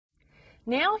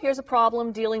Now here's a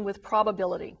problem dealing with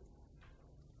probability.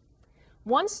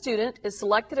 One student is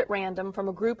selected at random from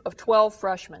a group of 12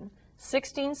 freshmen,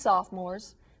 16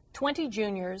 sophomores, 20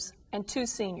 juniors, and 2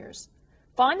 seniors.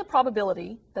 Find the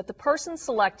probability that the person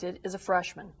selected is a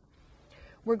freshman.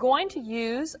 We're going to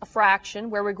use a fraction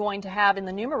where we're going to have in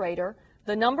the numerator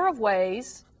the number of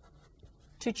ways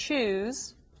to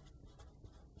choose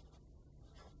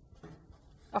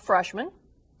a freshman,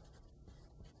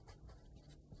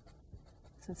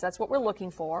 since that's what we're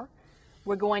looking for.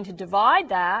 We're going to divide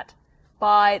that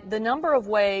by the number of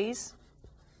ways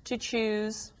to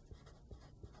choose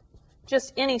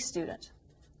just any student.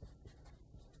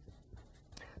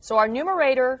 So our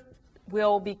numerator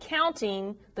will be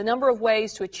counting the number of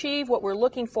ways to achieve what we're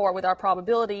looking for with our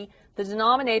probability. The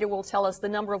denominator will tell us the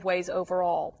number of ways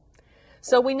overall.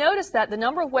 So we notice that the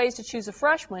number of ways to choose a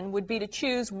freshman would be to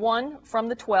choose one from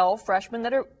the 12 freshmen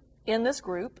that are in this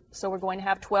group. So we're going to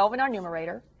have 12 in our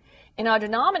numerator. In our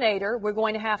denominator, we're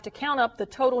going to have to count up the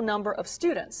total number of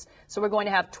students. So we're going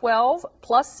to have 12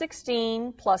 plus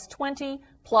 16 plus 20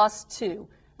 plus 2.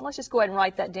 And let's just go ahead and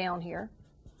write that down here.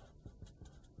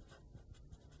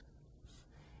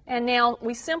 And now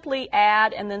we simply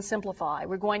add and then simplify.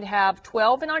 We're going to have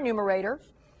 12 in our numerator.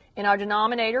 In our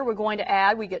denominator, we're going to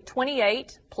add, we get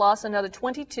 28 plus another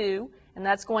 22, and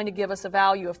that's going to give us a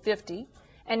value of 50.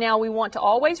 And now we want to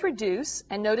always reduce,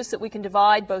 and notice that we can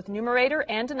divide both numerator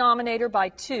and denominator by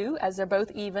 2 as they're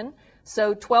both even.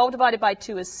 So 12 divided by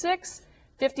 2 is 6,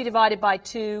 50 divided by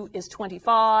 2 is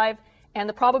 25, and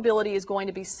the probability is going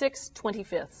to be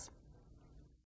 6/25.